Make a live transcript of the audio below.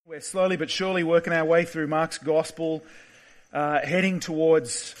We're slowly but surely working our way through Mark's Gospel, heading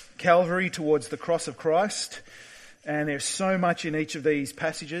towards Calvary, towards the cross of Christ. And there's so much in each of these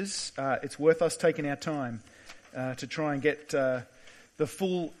passages. It's worth us taking our time to try and get the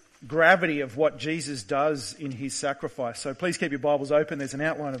full gravity of what Jesus does in his sacrifice. So please keep your Bibles open. There's an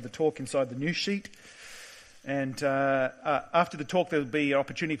outline of the talk inside the news sheet. And after the talk, there'll be an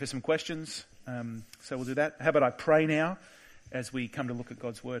opportunity for some questions. So we'll do that. How about I pray now as we come to look at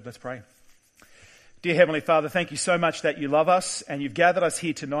God's Word? Let's pray. Dear Heavenly Father, thank you so much that you love us and you've gathered us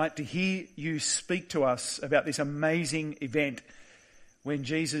here tonight to hear you speak to us about this amazing event when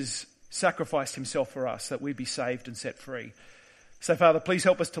Jesus sacrificed himself for us, that we'd be saved and set free. So Father, please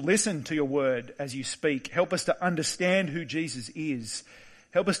help us to listen to your word as you speak. Help us to understand who Jesus is.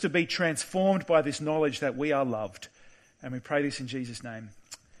 Help us to be transformed by this knowledge that we are loved. And we pray this in Jesus' name.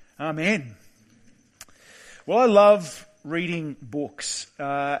 Amen. Well, I love reading books.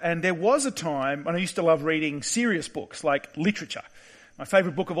 And there was a time when I used to love reading serious books like literature. My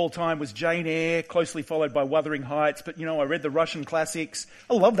favourite book of all time was Jane Eyre, closely followed by Wuthering Heights. But, I read the Russian classics.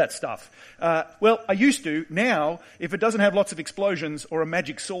 I love that stuff. Well, I used to. Now, if it doesn't have lots of explosions or a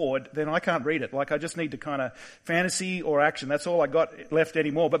magic sword, then I can't read it. I just need to kind of fantasy or action. That's all I got left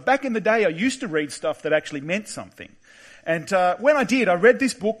anymore. But back in the day, I used to read stuff that actually meant something. And when I did, I read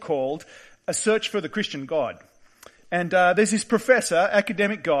this book called A Search for the Christian God. And there's this professor,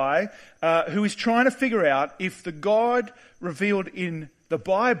 academic guy, who is trying to figure out if the God revealed in the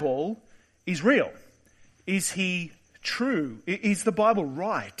Bible is real. Is he true? Is the Bible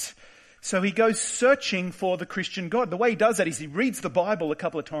right? So he goes searching for the Christian God. The way he does that is he reads the Bible a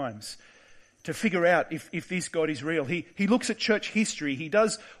couple of times to figure out if this God is real. He looks at church history. He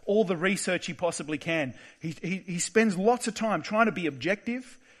does all the research he possibly can. He spends lots of time trying to be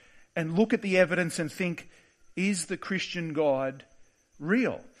objective and look at the evidence and think, is the Christian God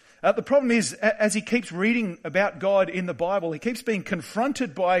real? The problem is, as he keeps reading about God in the Bible, he keeps being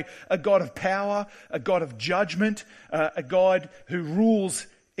confronted by a God of power, a God of judgment, a God who rules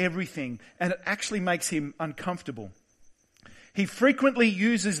everything, and it actually makes him uncomfortable. He frequently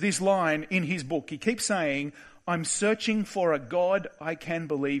uses this line in his book. He keeps saying, I'm searching for a God I can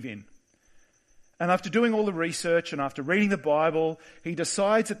believe in. And after doing all the research and after reading the Bible, he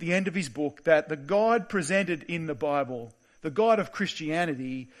decides at the end of his book that the God presented in the Bible, the God of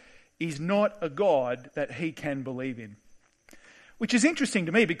Christianity, is not a God that he can believe in. Which is interesting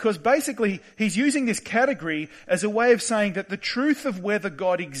to me because basically he's using this category as a way of saying that the truth of whether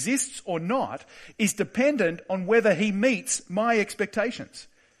God exists or not is dependent on whether he meets my expectations.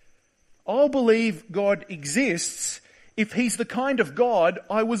 I'll believe God exists if he's the kind of God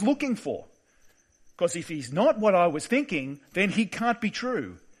I was looking for. Because if he's not what I was thinking, then he can't be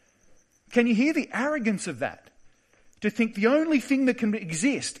true. Can you hear the arrogance of that? To think the only thing that can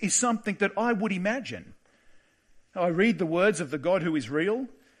exist is something that I would imagine. I read the words of the God who is real,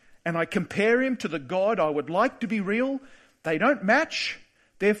 and I compare him to the God I would like to be real. They don't match,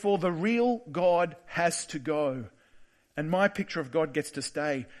 therefore the real God has to go. And my picture of God gets to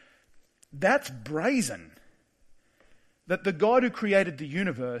stay. That's brazen. That the God who created the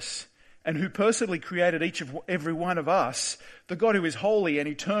universe and who personally created every one of us, the God who is holy and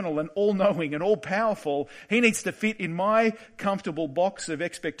eternal and all-knowing and all-powerful, he needs to fit in my comfortable box of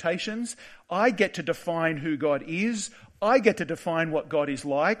expectations. I get to define who God is. I get to define what God is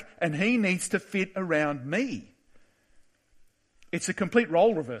like, and he needs to fit around me. It's a complete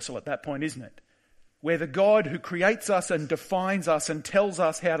role reversal at that point, isn't it? Where the God who creates us and defines us and tells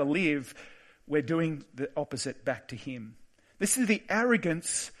us how to live, we're doing the opposite back to him. This is the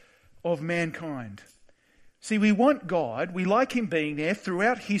arrogance of mankind. See, we want God, we like him being there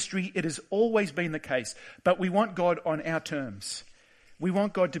throughout history. It has always been the case, but we want God on our terms. We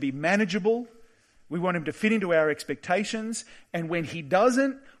want God to be manageable. We want him to fit into our expectations. And when he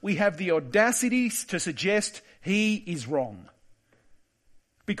doesn't, we have the audacity to suggest he is wrong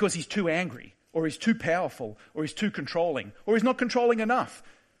because he's too angry or he's too powerful or he's too controlling or he's not controlling enough.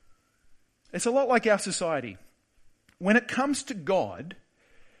 It's a lot like our society. When it comes to God,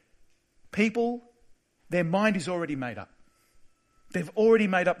 people, their mind is already made up. They've already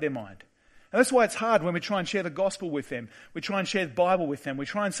made up their mind. And that's why it's hard when we try and share the gospel with them. We try and share the Bible with them. We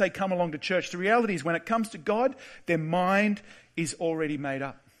try and say, come along to church. The reality is when it comes to God, their mind is already made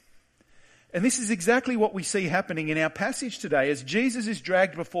up. And this is exactly what we see happening in our passage today as Jesus is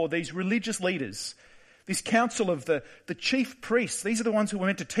dragged before these religious leaders, this council of the chief priests. These are the ones who were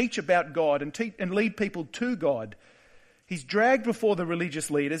meant to teach about God and lead people to God. He's dragged before the religious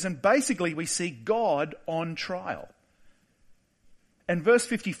leaders and basically we see God on trial. And verse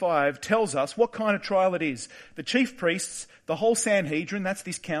 55 tells us what kind of trial it is. The chief priests, the whole Sanhedrin, that's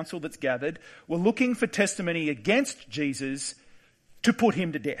this council that's gathered, were looking for testimony against Jesus to put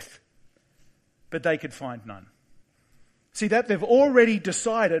him to death. But they could find none. See that? They've already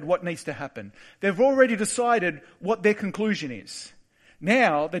decided what needs to happen. They've already decided what their conclusion is.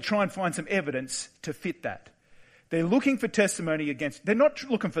 Now they try and find some evidence to fit that. They're looking for testimony against... They're not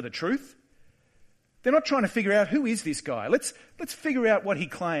looking for the truth. They're not trying to figure out who is this guy. Let's figure out what he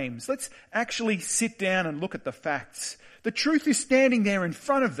claims. Let's actually sit down and look at the facts. The truth is standing there in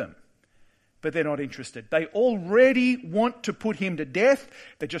front of them. But they're not interested. They already want to put him to death.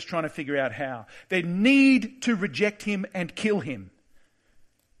 They're just trying to figure out how. They need to reject him and kill him.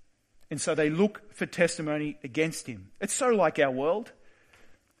 And so they look for testimony against him. It's so like our world.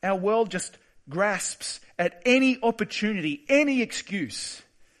 Our world just grasps at any opportunity, any excuse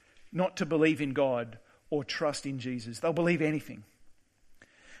not to believe in God or trust in Jesus. They'll believe anything.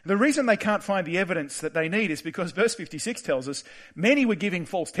 The reason they can't find the evidence that they need is because verse 56 tells us many were giving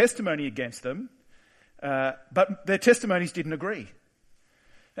false testimony against them, but their testimonies didn't agree.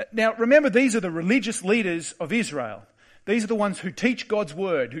 Now remember, these are the religious leaders of Israel. These are the ones who teach God's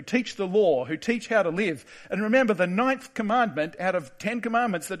word, who teach the law, who teach how to live. And remember, the 9th commandment out of 10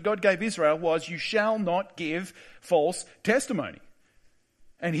 commandments that God gave Israel was, you shall not give false testimony.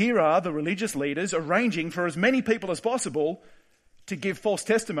 And here are the religious leaders arranging for as many people as possible to give false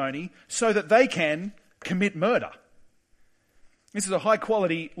testimony so that they can commit murder. This is a high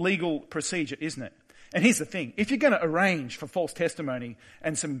quality legal procedure, isn't it? And here's the thing, if you're going to arrange for false testimony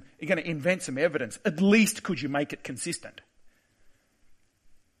and you're going to invent some evidence, at least could you make it consistent?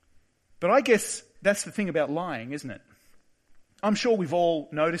 But I guess that's the thing about lying, isn't it? I'm sure we've all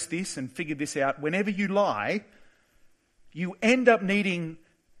noticed this and figured this out. Whenever you lie, you end up needing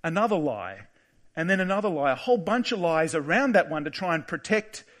another lie, and then another lie, a whole bunch of lies around that one to try and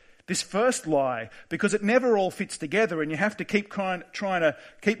protect this first lie, because it never all fits together and you have to keep trying to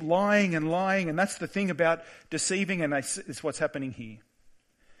keep lying, and that's the thing about deceiving, and it's what's happening here.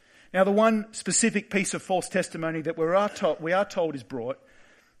 Now the one specific piece of false testimony that we are told is brought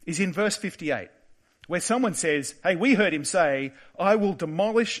is in verse 58, where someone says, hey, we heard him say, I will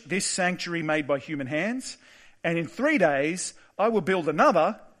demolish this sanctuary made by human hands, and in 3 days I will build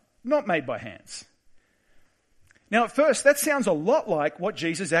another not made by hands. Now at first that sounds a lot like what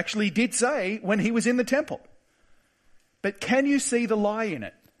Jesus actually did say when he was in the temple. But can you see the lie in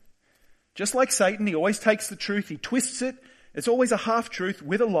it? Just like Satan, he always takes the truth, he twists it. It's always a half-truth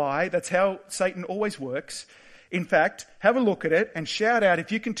with a lie. That's how Satan always works. In fact, have a look at it and shout out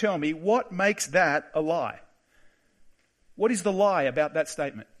if you can tell me what makes that a lie. What is the lie about that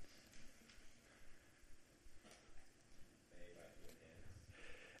statement?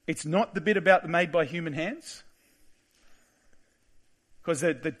 It's not the bit about the made by human hands. Because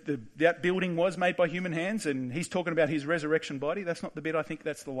that building was made by human hands and he's talking about his resurrection body. That's not the bit I think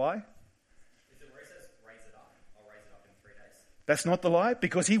that's the lie. Is it where it says, raise it up? I'll raise it up in 3 days. That's not the lie,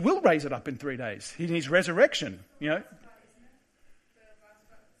 because he will raise it up in 3 days. In his resurrection, you know.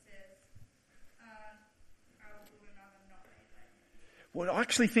 Well, I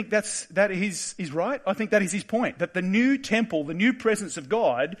actually think that is right. I think that is his point, that the new temple, the new presence of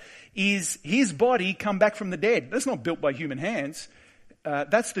God, is his body come back from the dead. That's not built by human hands.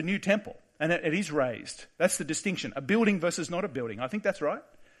 That's the new temple, and it is raised. That's the distinction. A building versus not a building. I think that's right.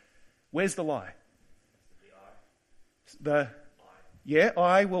 Where's the lie?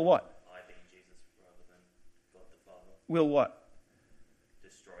 I will what? I being Jesus rather than God the Father. Will what?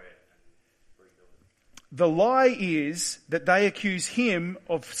 Destroy it and rebuild it. The lie is that they accuse him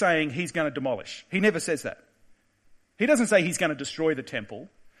of saying he's going to demolish. He never says that. He doesn't say he's going to destroy the temple.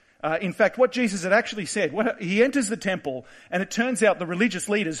 In fact, what Jesus had actually said, he enters the temple, and it turns out the religious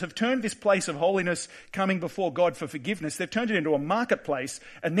leaders have turned this place of holiness, coming before God for forgiveness, they've turned it into a marketplace,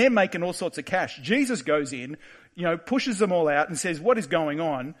 and they're making all sorts of cash. Jesus goes in, pushes them all out and says, what is going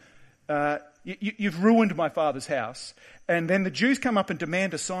on? You've ruined my Father's house. And then the Jews come up and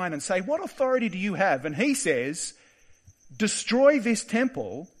demand a sign and say, what authority do you have? And he says, destroy this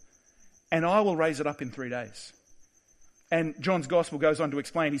temple and I will raise it up in 3 days. And John's gospel goes on to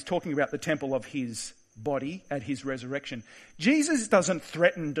explain, he's talking about the temple of his body at his resurrection. Jesus doesn't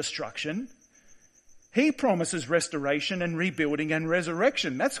threaten destruction. He promises restoration and rebuilding and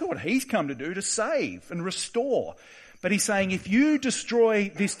resurrection. That's what he's come to do, to save and restore. But he's saying, if you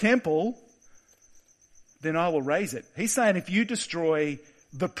destroy this temple, then I will raise it. He's saying, if you destroy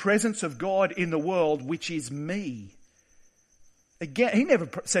the presence of God in the world, which is me. Again, he never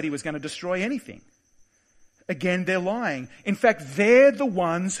said he was going to destroy anything. Again, they're lying. In fact, they're the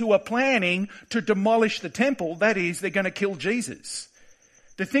ones who are planning to demolish the temple. That is, they're going to kill Jesus.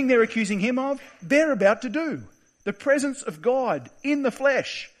 The thing they're accusing him of, they're about to do. The presence of God in the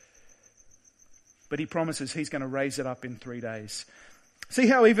flesh. But he promises he's going to raise it up in 3 days. See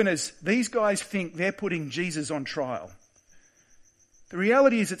how even as these guys think they're putting Jesus on trial, the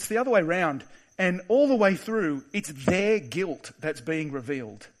reality is it's the other way around. And all the way through, it's their guilt that's being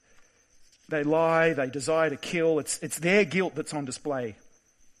revealed. They lie, they desire to kill. It's their guilt that's on display.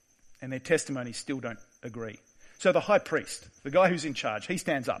 And their testimonies still don't agree. So the high priest, the guy who's in charge, he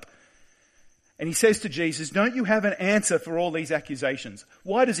stands up. And he says to Jesus, don't you have an answer for all these accusations?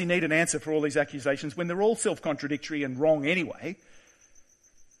 Why does he need an answer for all these accusations when they're all self-contradictory and wrong anyway?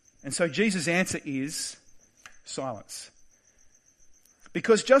 And so Jesus' answer is silence.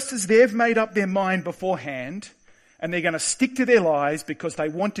 Because just as they've made up their mind beforehand, and they're going to stick to their lies because they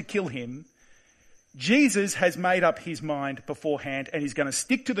want to kill him, Jesus has made up his mind beforehand and he's going to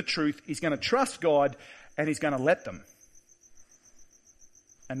stick to the truth, he's going to trust God, and he's going to let them.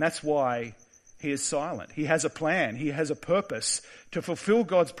 And that's why he is silent. He has a plan, he has a purpose to fulfill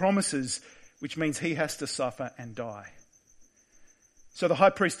God's promises, which means he has to suffer and die. So the high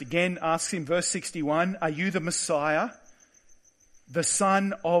priest again asks him, verse 61, are you the Messiah, the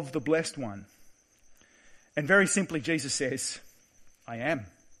Son of the Blessed One? And very simply, Jesus says, I am.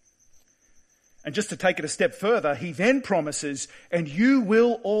 And just to take it a step further, he then promises, and you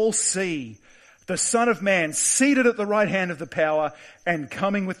will all see the Son of Man seated at the right hand of the power and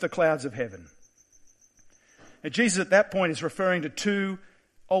coming with the clouds of heaven. Now, Jesus at that point is referring to 2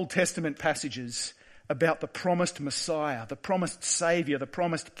 Old Testament passages about the promised Messiah, the promised Saviour, the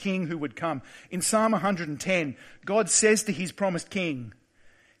promised King who would come. In Psalm 110, God says to his promised King,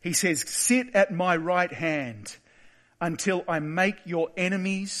 he says, sit at my right hand until I make your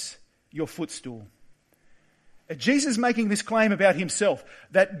enemies your footstool. Jesus making this claim about himself,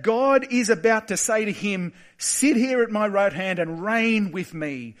 that God is about to say to him, sit here at my right hand and reign with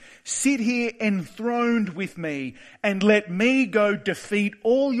me. Sit here enthroned with me and let me go defeat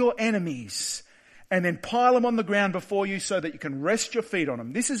all your enemies and then pile them on the ground before you so that you can rest your feet on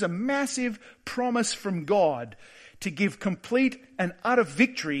them. This is a massive promise from God to give complete and utter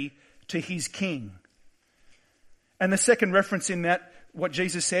victory to his king. And the second reference in that, what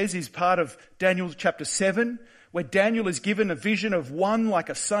Jesus says, is part of Daniel chapter 7, where Daniel is given a vision of one like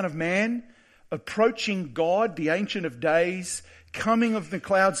a son of man, approaching God, the Ancient of Days, coming of the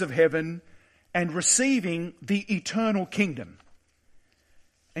clouds of heaven, and receiving the eternal kingdom.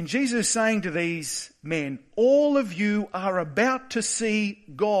 And Jesus is saying to these men, all of you are about to see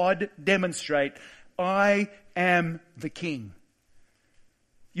God demonstrate, I am the King.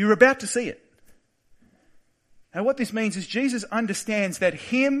 You're about to see it. And what this means is Jesus understands that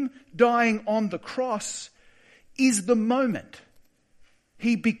him dying on the cross is the moment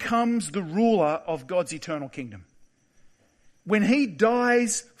he becomes the ruler of God's eternal kingdom. When he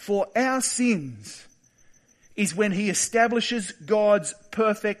dies for our sins is when he establishes God's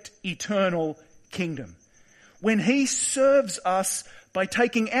perfect eternal kingdom. When he serves us by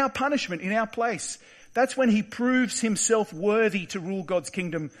taking our punishment in our place, that's when he proves himself worthy to rule God's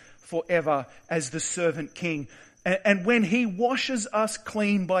kingdom forever as the servant king. And when he washes us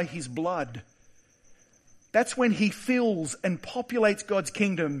clean by his blood, that's when he fills and populates God's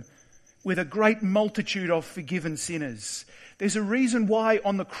kingdom with a great multitude of forgiven sinners. There's a reason why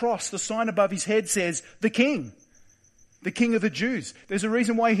on the cross the sign above his head says, the King of the Jews. There's a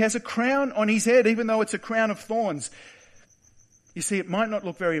reason why he has a crown on his head, even though it's a crown of thorns. You see, it might not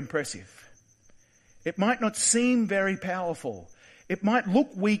look very impressive. It might not seem very powerful. It might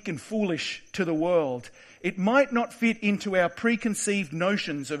look weak and foolish to the world. It might not fit into our preconceived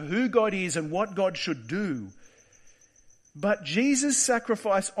notions of who God is and what God should do. But Jesus'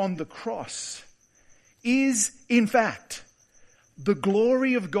 sacrifice on the cross is, in fact, the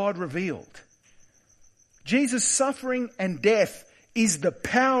glory of God revealed. Jesus' suffering and death is the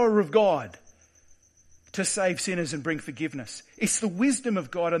power of God to save sinners and bring forgiveness. It's the wisdom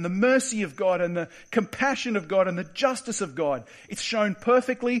of God and the mercy of God and the compassion of God and the justice of God. It's shown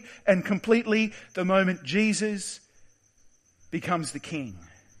perfectly and completely the moment Jesus becomes the King.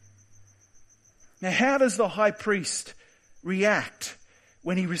 Now, how does the high priest react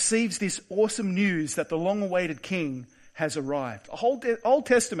when he receives this awesome news that the long-awaited King has arrived? The whole Old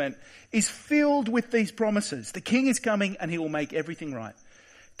Testament is filled with these promises. The King is coming and he will make everything right.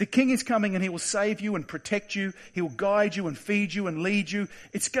 The King is coming and he will save you and protect you. He will guide you and feed you and lead you.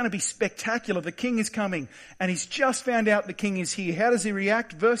 It's going to be spectacular. The King is coming and he's just found out the King is here. How does he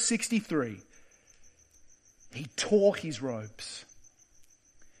react? Verse 63. He tore his robes.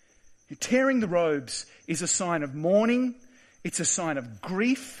 Tearing the robes is a sign of mourning. It's a sign of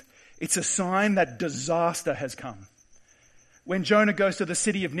grief. It's a sign that disaster has come. When Jonah goes to the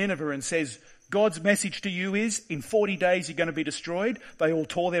city of Nineveh and says, God's message to you is, in 40 days you're going to be destroyed, they all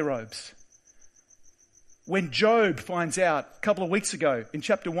tore their robes. When Job finds out, a couple of weeks ago, in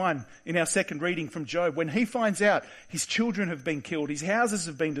chapter 1, in our second reading from Job, when he finds out his children have been killed, his houses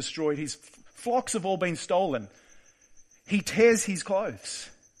have been destroyed, his flocks have all been stolen, he tears his clothes.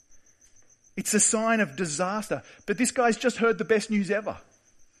 It's a sign of disaster. But this guy's just heard the best news ever.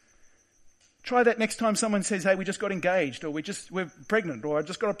 Try that next time someone says, hey, we just got engaged, or we're pregnant, or I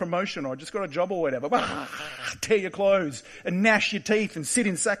just got a promotion, or I just got a job or whatever. Tear your clothes and gnash your teeth and sit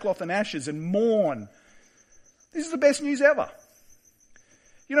in sackcloth and ashes and mourn. This is the best news ever.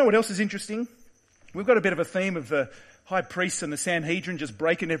 You know what else is interesting? We've got a bit of a theme of the high priests and the Sanhedrin just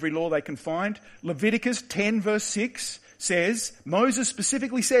breaking every law they can find. Leviticus 10 verse 6 says, Moses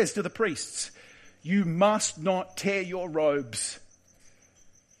specifically says to the priests, you must not tear your robes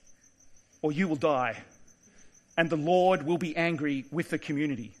or you will die, and the Lord will be angry with the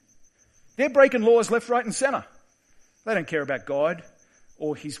community. They're breaking laws left, right and centre. They don't care about God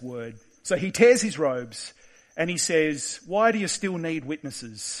or his word. So he tears his robes and he says, why do you still need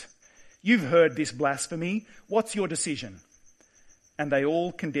witnesses? You've heard this blasphemy. What's your decision? And they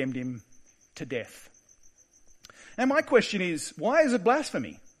all condemned him to death. And my question is, why is it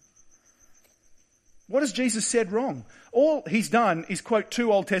blasphemy? What has Jesus said wrong? All he's done is quote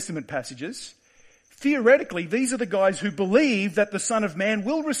 2 Old Testament passages. Theoretically, these are the guys who believe that the Son of Man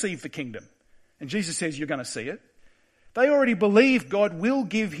will receive the kingdom. And Jesus says, you're going to see it. They already believe God will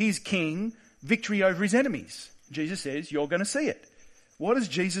give his king victory over his enemies. Jesus says, you're going to see it. What has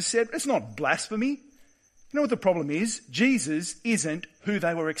Jesus said? It's not blasphemy. You know what the problem is? Jesus isn't who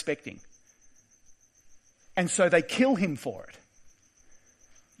they were expecting. And so they kill him for it.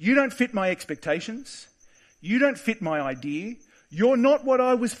 You don't fit my expectations. You don't fit my idea. You're not what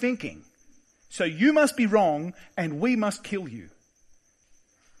I was thinking. So you must be wrong and we must kill you.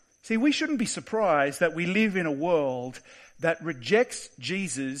 See, we shouldn't be surprised that we live in a world that rejects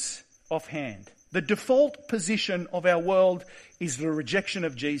Jesus offhand. The default position of our world is the rejection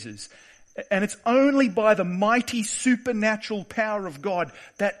of Jesus. And it's only by the mighty supernatural power of God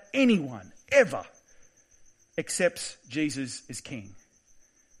that anyone ever accepts Jesus as king.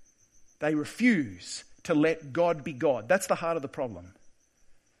 They refuse to let God be God. That's the heart of the problem.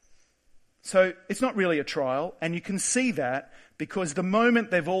 So it's not really a trial, and you can see that because the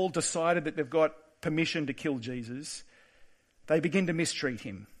moment they've all decided that they've got permission to kill Jesus, they begin to mistreat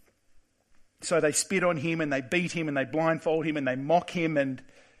him. So they spit on him and they beat him and they blindfold him and they mock him and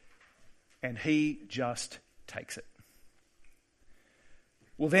he just takes it.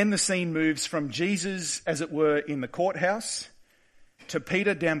 Well, then the scene moves from Jesus, as it were, in the courthouse to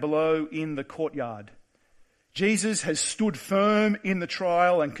Peter down below in the courtyard. Jesus has stood firm in the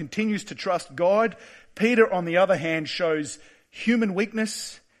trial and continues to trust God. Peter, on the other hand, shows human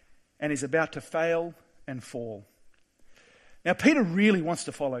weakness and is about to fail and fall. Now, Peter really wants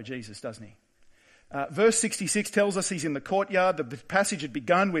to follow Jesus, doesn't he? Verse 66 tells us he's in the courtyard. The passage had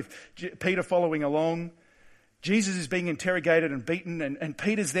begun with Peter following along. Jesus is being interrogated and beaten, and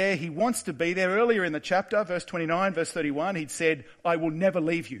Peter's there. He wants to be there. Earlier in the chapter, verse 29, verse 31, he'd said, I will never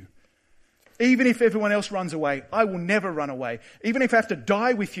leave you. Even if everyone else runs away, I will never run away. Even if I have to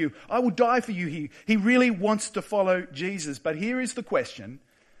die with you, I will die for you. He really wants to follow Jesus. But here is the question.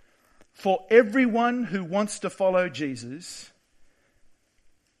 For everyone who wants to follow Jesus,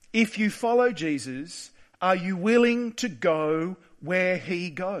 if you follow Jesus, are you willing to go where he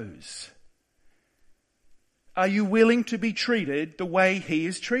goes? Are you willing to be treated the way he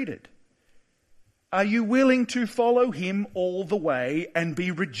is treated? Are you willing to follow him all the way and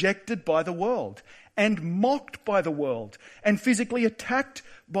be rejected by the world and mocked by the world and physically attacked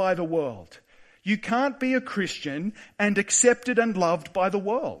by the world? You can't be a Christian and accepted and loved by the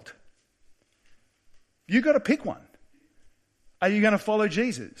world. You've got to pick one. Are you going to follow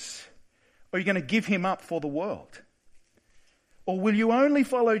Jesus? Or are you going to give him up for the world? Or will you only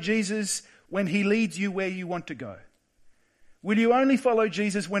follow Jesus when he leads you where you want to go? Will you only follow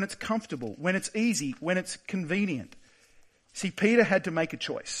Jesus when it's comfortable, when it's easy, when it's convenient? See, Peter had to make a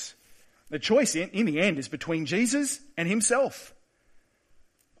choice. The choice in the end is between Jesus and himself.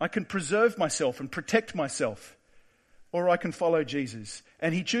 I can preserve myself and protect myself, or I can follow Jesus.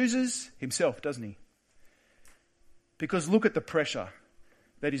 And he chooses himself, doesn't he? Because look at the pressure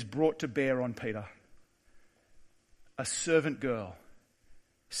that is brought to bear on Peter. A servant girl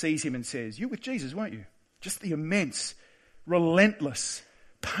sees him and says, "You were with Jesus, weren't you?" Just the immense, relentless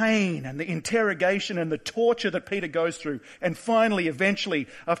pain and the interrogation and the torture that Peter goes through. And finally, eventually,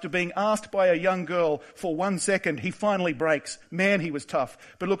 after being asked by a young girl for 1 second, he finally breaks. Man, he was tough.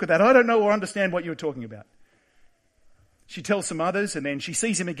 But look at that. I don't know or understand what you were talking about. She tells some others, and then she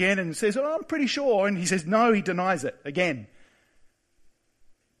sees him again and says, "Oh, I'm pretty sure." And he says, "No," he denies it again.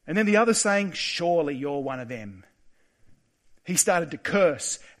 And then the others saying, "Surely you're one of them." He started to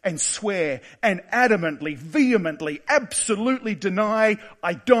curse and swear and adamantly, vehemently, absolutely deny,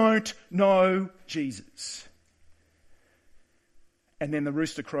 "I don't know Jesus." And then the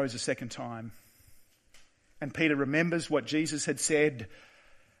rooster crows a second time. And Peter remembers what Jesus had said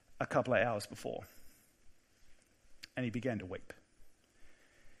a couple of hours before. And he began to weep.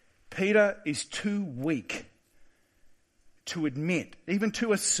 Peter is too weak to admit, even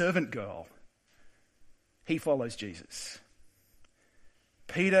to a servant girl, he follows Jesus.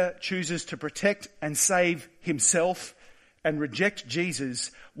 Peter chooses to protect and save himself and reject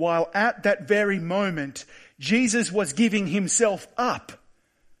Jesus, while at that very moment, Jesus was giving himself up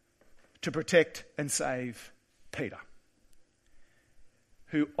to protect and save Peter,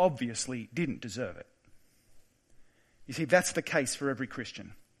 who obviously didn't deserve it. You see, that's the case for every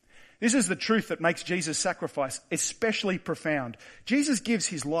Christian. This is the truth that makes Jesus' sacrifice especially profound. Jesus gives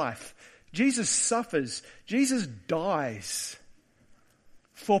his life. Jesus suffers. Jesus dies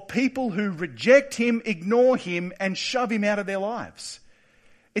for people who reject him, ignore him, and shove him out of their lives.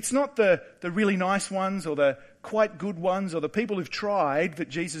 It's not the really nice ones or the quite good ones or the people who've tried that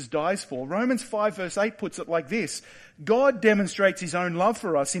Jesus dies for. Romans 5 verse 8 puts it like this: God demonstrates his own love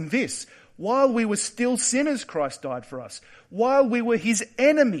for us in this: while we were still sinners, Christ died for us. While we were his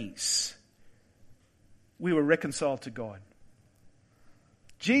enemies, we were reconciled to God.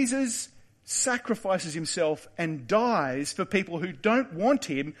 Jesus sacrifices himself and dies for people who don't want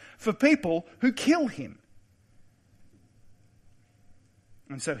him, for people who kill him.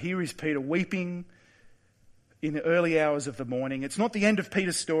 And so here is Peter weeping in the early hours of the morning. It's not the end of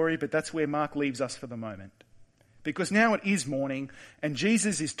Peter's story, but that's where Mark leaves us for the moment. Because now it is morning, and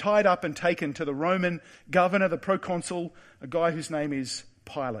Jesus is tied up and taken to the Roman governor, the proconsul, a guy whose name is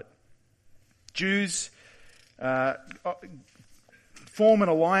Pilate. Jews form an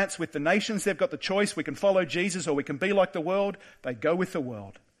alliance with the nations. They've got the choice: we can follow Jesus or we can be like the world. They go with the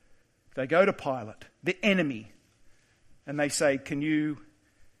world. They go to Pilate, the enemy, and they say, "Can you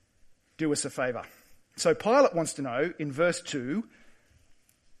do us a favour?" So Pilate wants to know in verse 2,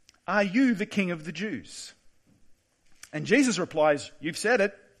 "Are you the king of the Jews?" And Jesus replies, "You've said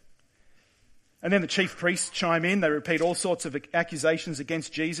it." And then the chief priests chime in. They repeat all sorts of accusations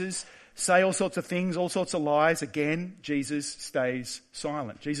against Jesus, say all sorts of things, all sorts of lies. Again, Jesus stays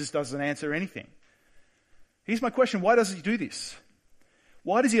silent. Jesus doesn't answer anything. Here's my question: why does he do this?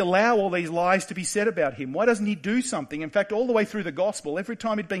 Why does he allow all these lies to be said about him? Why doesn't he do something? In fact, all the way through the gospel, every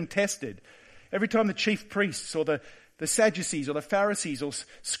time he'd been tested, every time the chief priests or the Sadducees or the Pharisees or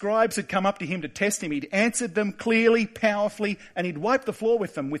scribes had come up to him to test him, he'd answered them clearly, powerfully, and he'd wiped the floor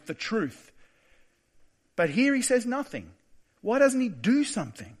with them with the truth. But here he says nothing. Why doesn't he do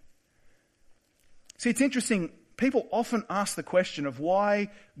something? See, it's interesting. People often ask the question of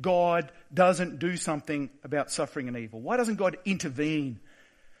why God doesn't do something about suffering and evil. Why doesn't God intervene?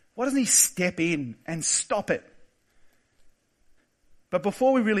 Why doesn't he step in and stop it? But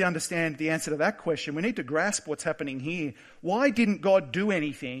before we really understand the answer to that question, we need to grasp what's happening here. Why didn't God do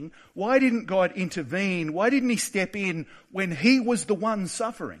anything? Why didn't God intervene? Why didn't he step in when he was the one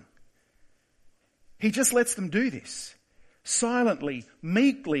suffering? He just lets them do this. Silently,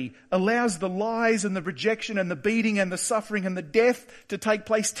 meekly, allows the lies and the rejection and the beating and the suffering and the death to take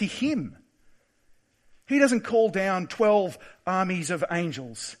place to him. He doesn't call down 12 armies of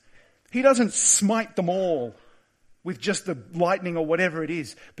angels. He doesn't smite them all with just the lightning or whatever it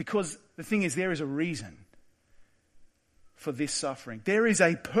is. Because the thing is, there is a reason for this suffering. There is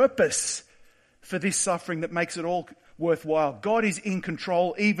a purpose for this suffering that makes it all worthwhile. God is in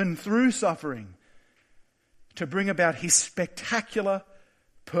control even through suffering to bring about his spectacular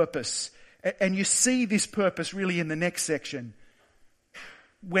purpose. And you see this purpose really in the next section.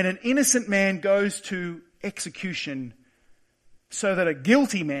 When an innocent man goes to execution so that a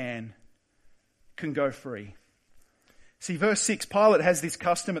guilty man can go free. See, verse 6, Pilate has this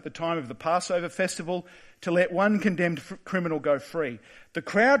custom at the time of the Passover festival to let one condemned criminal go free. The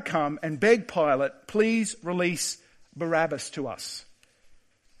crowd come and beg Pilate, "Please release Barabbas to us,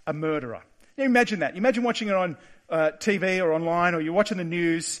 a murderer." Now imagine that. Imagine watching it on TV or online, or you're watching the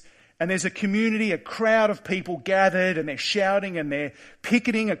news, and there's a community, a crowd of people gathered, and they're shouting and they're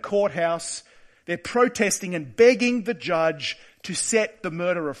picketing a courthouse. They're protesting and begging the judge to set the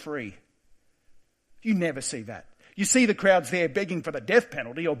murderer free. You never see that. You see the crowds there begging for the death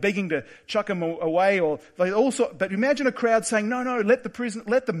penalty or begging to chuck him away, or they also. But imagine a crowd saying, "No, let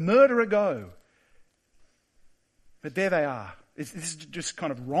the murderer go." But there they are. This is just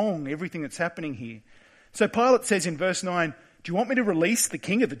kind of wrong, everything that's happening here. So Pilate says in verse 9, do you want me to release the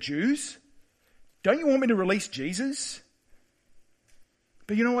king of the Jews? Don't you want me to release Jesus?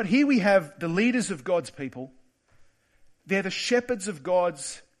 But you know what? Here we have the leaders of God's people. They're the shepherds of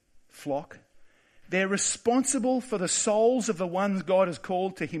God's flock. They're responsible for the souls of the ones God has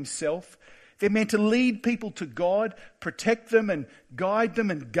called to himself. They're meant to lead people to God, protect them and guide them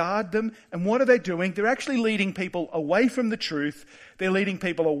and guard them. And what are they doing? They're actually leading people away from the truth. They're leading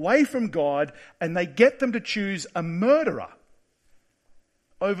people away from God, and they get them to choose a murderer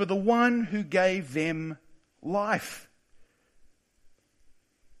over the one who gave them life.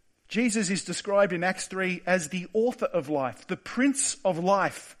 Jesus is described in Acts 3 as the author of life, the Prince of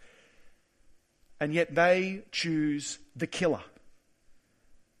Life. And yet they choose the killer.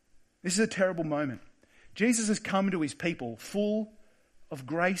 This is a terrible moment. Jesus has come to his people full of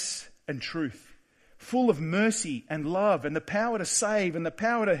grace and truth, full of mercy and love and the power to save and the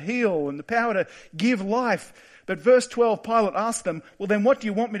power to heal and the power to give life. But verse 12, Pilate asked them, well then what do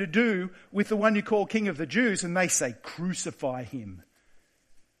you want me to do with the one you call King of the Jews? And they say, crucify him.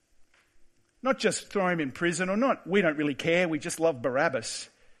 Not just throw him in prison or not, we don't really care, we just love Barabbas.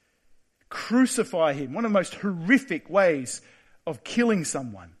 Crucify him, one of the most horrific ways of killing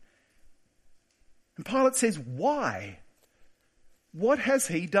someone. And Pilate says, why? What has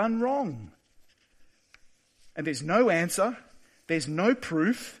he done wrong? And there's no answer, there's no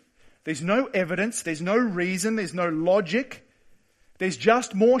proof, there's no evidence, there's no reason, there's no logic. There's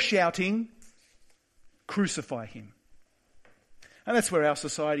just more shouting, crucify him. And that's where our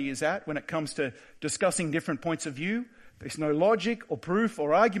society is at when it comes to discussing different points of view. There's no logic or proof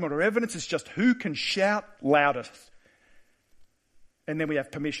or argument or evidence. It's just who can shout loudest. And then we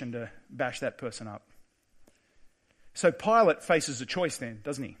have permission to bash that person up. So Pilate faces a choice then,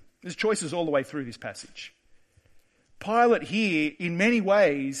 doesn't he? There's choices all the way through this passage. Pilate here, in many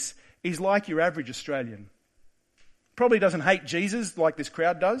ways, is like your average Australian. Probably doesn't hate Jesus like this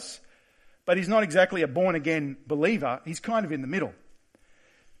crowd does, but he's not exactly a born-again believer. He's kind of in the middle.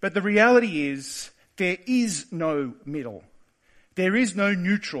 But the reality is, there is no middle. There is no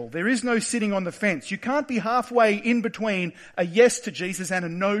neutral. There is no sitting on the fence. You can't be halfway in between a yes to Jesus and a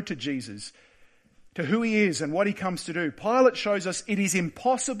no to Jesus, to who he is and what he comes to do. Pilate shows us it is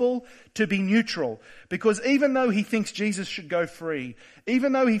impossible to be neutral, because even though he thinks Jesus should go free,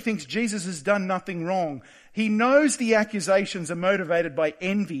 even though he thinks Jesus has done nothing wrong, he knows the accusations are motivated by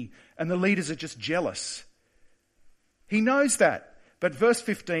envy and the leaders are just jealous. He knows that. But verse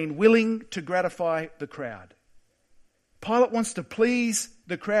 15, willing to gratify the crowd. Pilate wants to please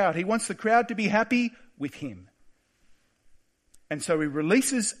the crowd. He wants the crowd to be happy with him. And so he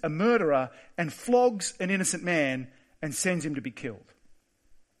releases a murderer and flogs an innocent man and sends him to be killed.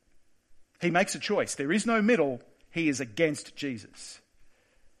 He makes a choice. There is no middle. He is against Jesus.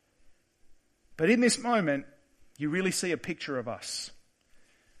 But in this moment, you really see a picture of us.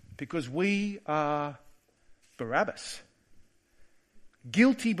 Because we are Barabbas.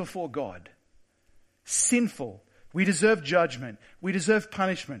 Guilty before God. Sinful. We deserve judgment. We deserve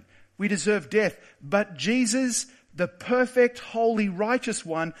punishment. We deserve death. But Jesus, the perfect, holy, righteous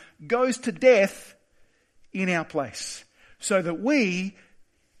one, goes to death in our place so that we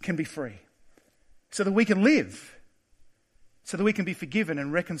can be free. So that we can live. So that we can be forgiven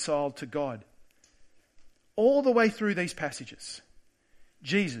and reconciled to God. All the way through these passages,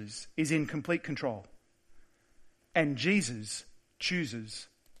 Jesus is in complete control. And Jesus chooses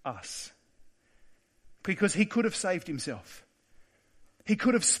us. Because he could have saved himself. He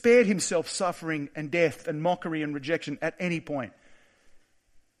could have spared himself suffering and death and mockery and rejection at any point.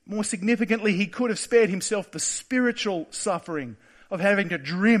 More significantly, he could have spared himself the spiritual suffering of having to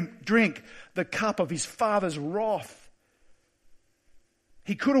drink the cup of his Father's wrath.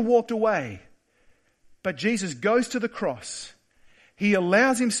 He could have walked away. But Jesus goes to the cross. He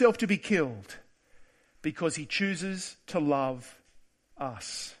allows himself to be killed because he chooses to love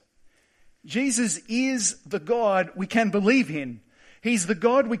us. Jesus is the God we can believe in. He's the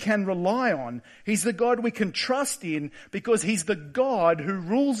God we can rely on. He's the God we can trust in because he's the God who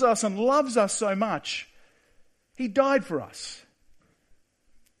rules us and loves us so much. He died for us.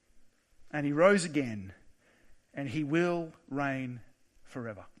 And he rose again. And he will reign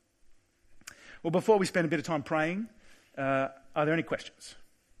forever. Well, before we spend a bit of time praying, are there any questions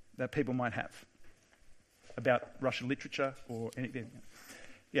that people might have about Russian literature or anything?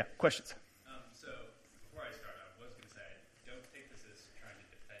 Yeah, questions? So, before I start, I was going to say, don't take this as trying to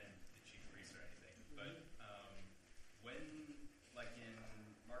defend the chief priests or anything, but when, like in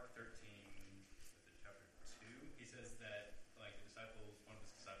Mark 13, chapter 2, he says that, like, one of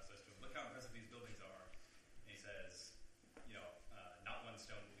his disciples says to him, look how impressive these buildings are. And he says, not one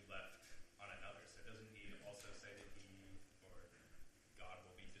stone will be left on another. So doesn't he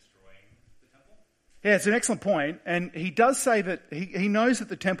destroying the temple? Yeah, it's an excellent point. And he does say that he knows that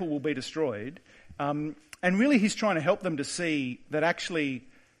the temple will be destroyed. And really he's trying to help them to see that actually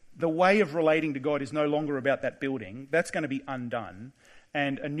the way of relating to God is no longer about that building. That's going to be undone.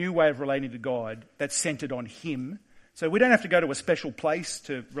 And a new way of relating to God that's centered on him. So we don't have to go to a special place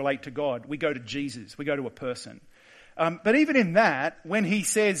to relate to God. We go to Jesus. We go to a person. But even in that, when he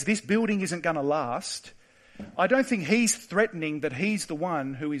says this building isn't going to last, I don't think he's threatening that he's the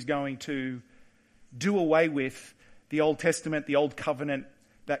one who is going to do away with the Old Testament, the Old Covenant,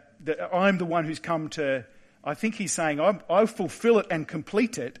 that I'm the one who's come to... I think he's saying, I'll fulfill it and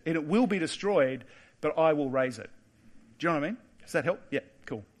complete it, and it will be destroyed, but I will raise it. Do you know what I mean? Does that help? Yeah,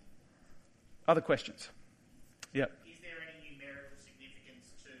 cool. Other questions? Yeah. Is there any numerical significance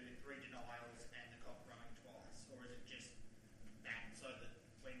to the 3 denials and the cock crowing twice? Or is it just that so that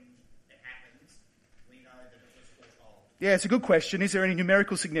when it happens, we know that it was foretold? Yeah, it's a good question. Is there any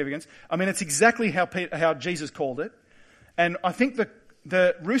numerical significance? I mean, it's exactly how Jesus called it. And I think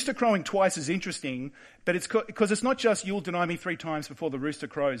the rooster crowing twice is interesting, but it's because it's not just you'll deny me 3 times before the rooster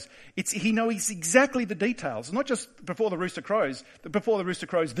crows. He knows exactly the details, not just before the rooster crows, but before the rooster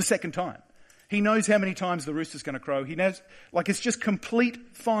crows the second time. He knows how many times the rooster's going to crow. He knows, it's just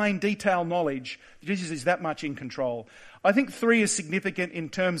complete, fine, detailed knowledge. Jesus is that much in control. I think 3 is significant in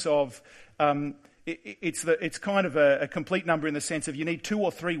terms of it's kind of a complete number in the sense of you need 2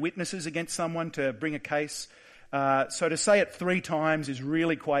 or 3 witnesses against someone to bring a case. So to say it 3 times is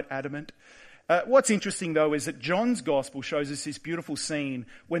really quite adamant. What's interesting, though, is that John's Gospel shows us this beautiful scene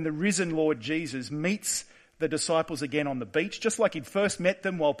when the risen Lord Jesus meets the disciples again on the beach, just like he'd first met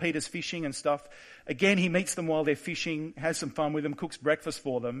them while Peter's fishing and stuff. Again, he meets them while they're fishing, has some fun with them, cooks breakfast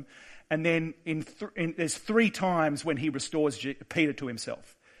for them. And then there's 3 times when he restores Peter to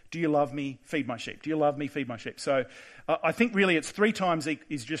himself. Do you love me? Feed my sheep. Do you love me? Feed my sheep. So I think really it's 3 times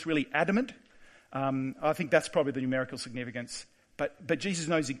is just really adamant. I think that's probably the numerical significance. But Jesus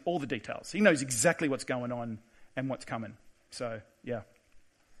knows all the details. He knows exactly what's going on and what's coming. So, yeah.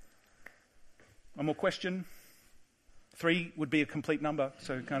 One more question? 3 would be a complete number.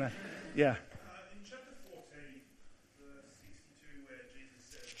 So kind of, yeah. In chapter 14, verse 62, where Jesus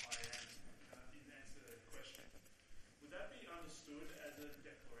says, I am, didn't answer the question. Would that be understood as a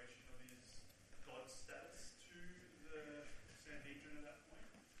declaration of his God status to the Sanhedrin at that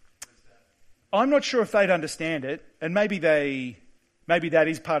point? Or is that... I'm not sure if they'd understand it, and maybe that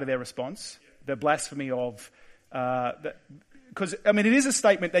is part of their response, the blasphemy of, because it is a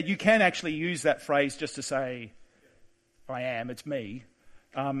statement that you can actually use that phrase just to say, I am, it's me,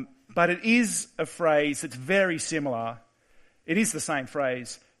 but it is a phrase that's very similar. It is the same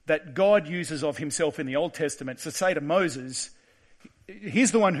phrase that God uses of himself in the Old Testament to say to Moses,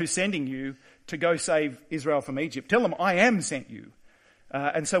 he's the one who's sending you to go save Israel from Egypt. Tell them I am sent you.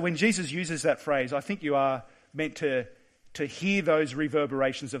 And so when Jesus uses that phrase, I think you are meant to hear those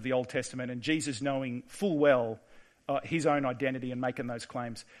reverberations of the Old Testament and Jesus knowing full well his own identity and making those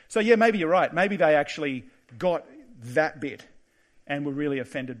claims. So yeah, maybe you're right. Maybe they actually got that bit and were really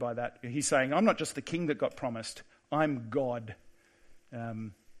offended by that. He's saying, I'm not just the king that got promised, I'm God.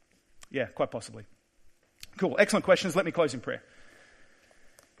 Yeah, quite possibly. Cool, excellent questions. Let me close in prayer.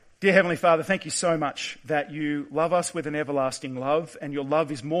 Dear Heavenly Father, thank you so much that you love us with an everlasting love, and your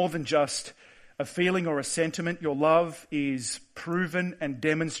love is more than just a feeling or a sentiment. Your love is proven and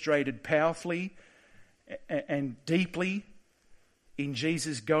demonstrated powerfully and deeply in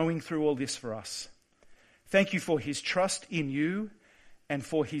Jesus going through all this for us. Thank you for his trust in you and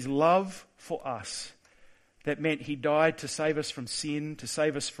for his love for us. That meant he died to save us from sin, to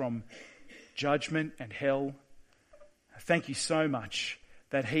save us from judgment and hell. Thank you so much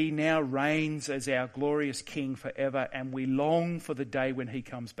that he now reigns as our glorious King forever, and we long for the day when he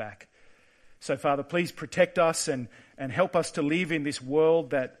comes back. So, Father, please protect us and help us to live in this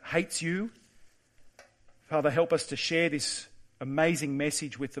world that hates you. Father, help us to share this amazing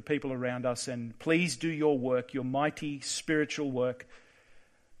message with the people around us, and please do your work, your mighty spiritual work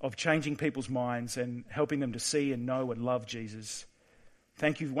of changing people's minds and helping them to see and know and love Jesus.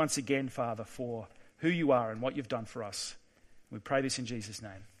 Thank you once again, Father, for who you are and what you've done for us. We pray this in Jesus'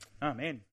 name. Amen.